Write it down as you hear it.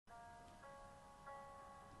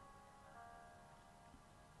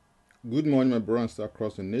Good morning, my brothers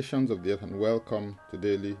across the nations of the earth, and welcome to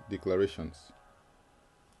Daily Declarations.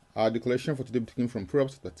 Our declaration for today is taken from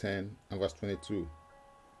Proverbs chapter 10 and verse 22.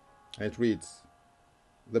 And it reads,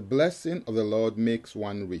 "The blessing of the Lord makes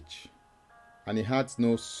one rich, and he has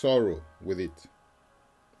no sorrow with it."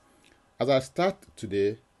 As I start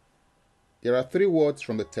today, there are three words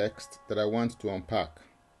from the text that I want to unpack.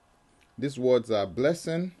 These words are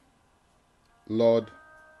blessing, Lord,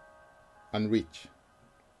 and rich.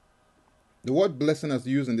 The word blessing as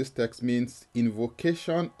used in this text means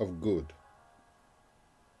invocation of good,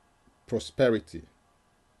 prosperity.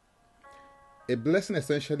 A blessing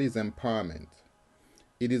essentially is empowerment.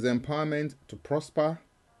 It is empowerment to prosper,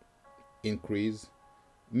 increase,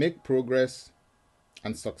 make progress,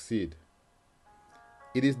 and succeed.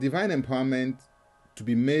 It is divine empowerment to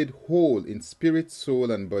be made whole in spirit, soul,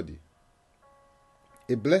 and body.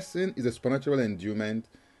 A blessing is a supernatural endowment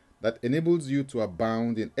that enables you to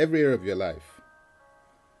abound in every area of your life.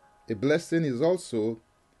 A blessing is also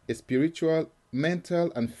a spiritual,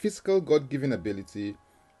 mental, and physical God-given ability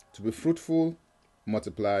to be fruitful,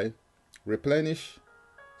 multiply, replenish,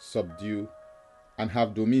 subdue, and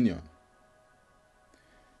have dominion.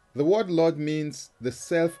 The word Lord means the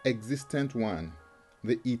self-existent one,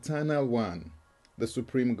 the eternal one, the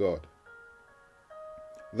supreme God.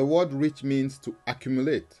 The word rich means to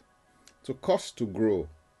accumulate, to cause to grow,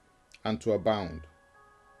 and to abound.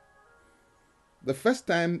 The first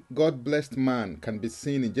time God blessed man can be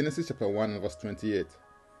seen in Genesis chapter 1 and verse 28.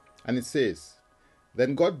 And it says,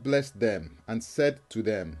 "Then God blessed them and said to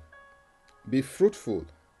them, Be fruitful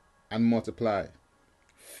and multiply,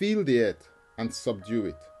 fill the earth and subdue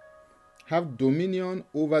it. Have dominion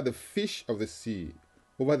over the fish of the sea,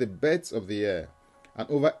 over the birds of the air, and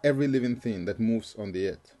over every living thing that moves on the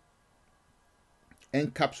earth."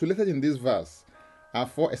 Encapsulated in this verse are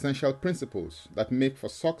four essential principles that make for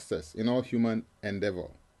success in all human endeavor.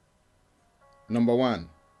 Number one,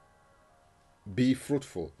 be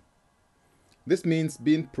fruitful. This means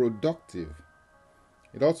being productive.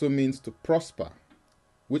 It also means to prosper,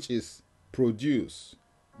 which is produce,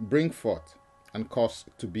 bring forth, and cause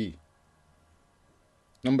to be.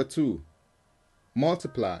 Number two,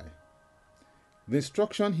 multiply. The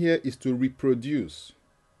instruction here is to reproduce.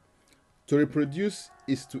 To reproduce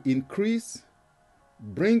is to increase,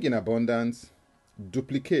 bring in abundance,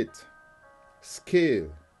 duplicate,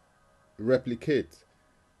 scale, replicate,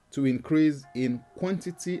 to increase in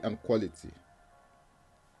quantity and quality.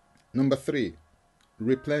 Number three,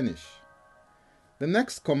 replenish. The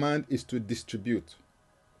next command is to distribute.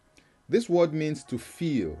 This word means to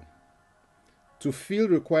fill. To fill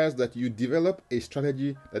requires that you develop a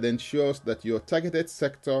strategy that ensures that your targeted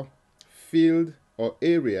sector, field, or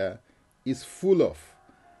area is full of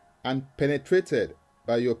and penetrated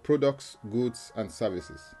by your products, goods, and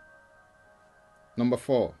services. Number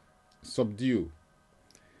four, subdue.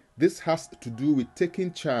 This has to do with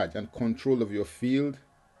taking charge and control of your field,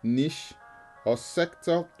 niche, or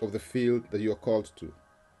sector of the field that you are called to.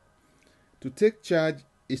 To take charge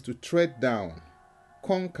is to tread down,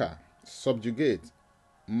 conquer, subjugate,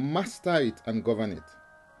 master it, and govern it.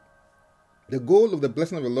 The goal of the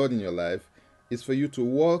blessing of the Lord in your life is for you to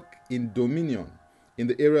walk in dominion in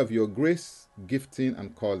the area of your grace, gifting,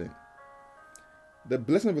 and calling. The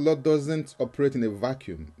blessing of the Lord doesn't operate in a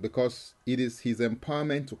vacuum because it is His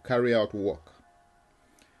empowerment to carry out work.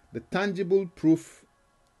 The tangible proof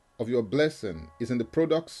of your blessing is in the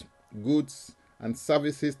products, goods, and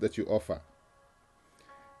services that you offer.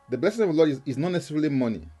 The blessing of the Lord is not necessarily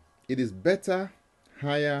money. It is better,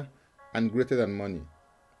 higher, and greater than money.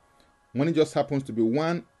 Money just happens to be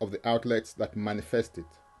one of the outlets that manifest it,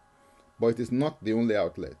 but it is not the only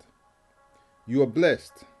outlet. You are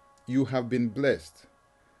blessed. You have been blessed.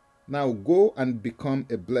 Now go and become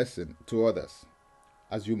a blessing to others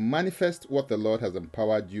as you manifest what the Lord has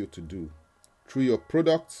empowered you to do through your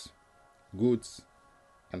products, goods,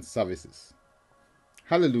 and services.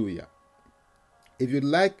 Hallelujah. If you'd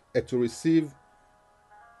like to receive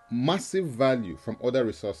massive value from other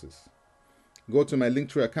resources, go to my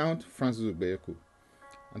Linktree account, Francis Ugbeyeku.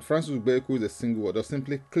 And Francis Ugbeyeku is a single word. Or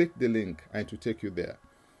simply click the link and it will take you there.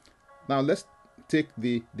 Now let's take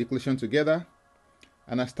the declaration together,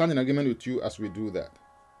 and I stand in agreement with you as we do that.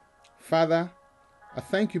 Father, I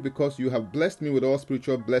thank you because you have blessed me with all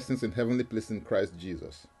spiritual blessings in heavenly places in Christ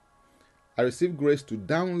Jesus. I receive grace to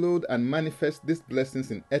download and manifest these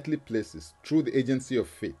blessings in earthly places through the agency of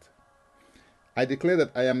faith. I declare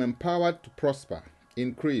that I am empowered to prosper,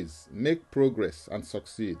 increase, make progress, and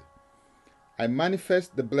succeed. I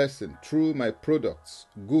manifest the blessing through my products,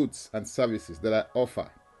 goods, and services that I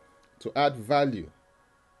offer to add value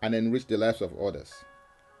and enrich the lives of others.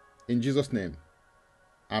 In Jesus' name,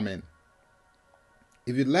 amen.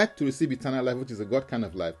 If you'd like to receive eternal life, which is a God kind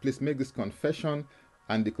of life, please make this confession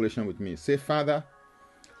and declaration with me. Say, Father,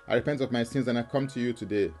 I repent of my sins and I come to you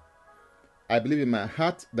today. I believe in my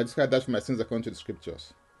heart that Jesus Christ died for my sins according to the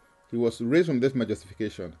scriptures. He was raised from death for my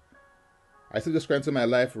justification. I receive Jesus Christ into my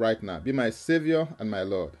life right now. Be my Savior and my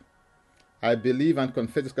Lord. I believe and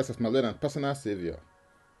confess Jesus Christ as my Lord and personal Savior.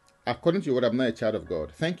 According to your word, I'm now a child of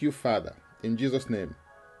God. Thank you, Father. In Jesus' name,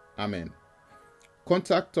 amen.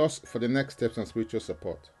 Contact us for the next steps on spiritual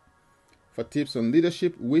support. For tips on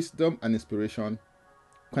leadership, wisdom, and inspiration,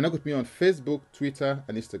 connect with me on Facebook, Twitter,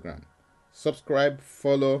 and Instagram. Subscribe,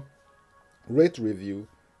 follow, rate, review,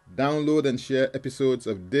 download, and share episodes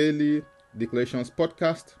of Daily Declarations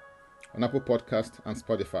podcast on Apple Podcast and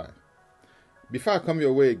Spotify. Before I come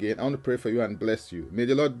your way again, I want to pray for you and bless you. May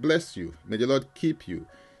the Lord bless you. May the Lord keep you.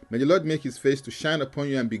 May the Lord make his face to shine upon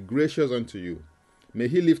you and be gracious unto you. May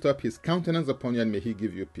he lift up his countenance upon you and may he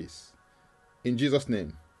give you peace. In Jesus'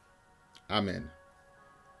 name, amen.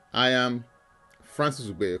 I am Francis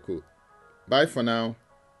Ubeyeko. Bye for now,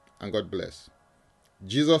 and God bless.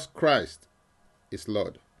 Jesus Christ is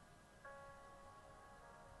Lord.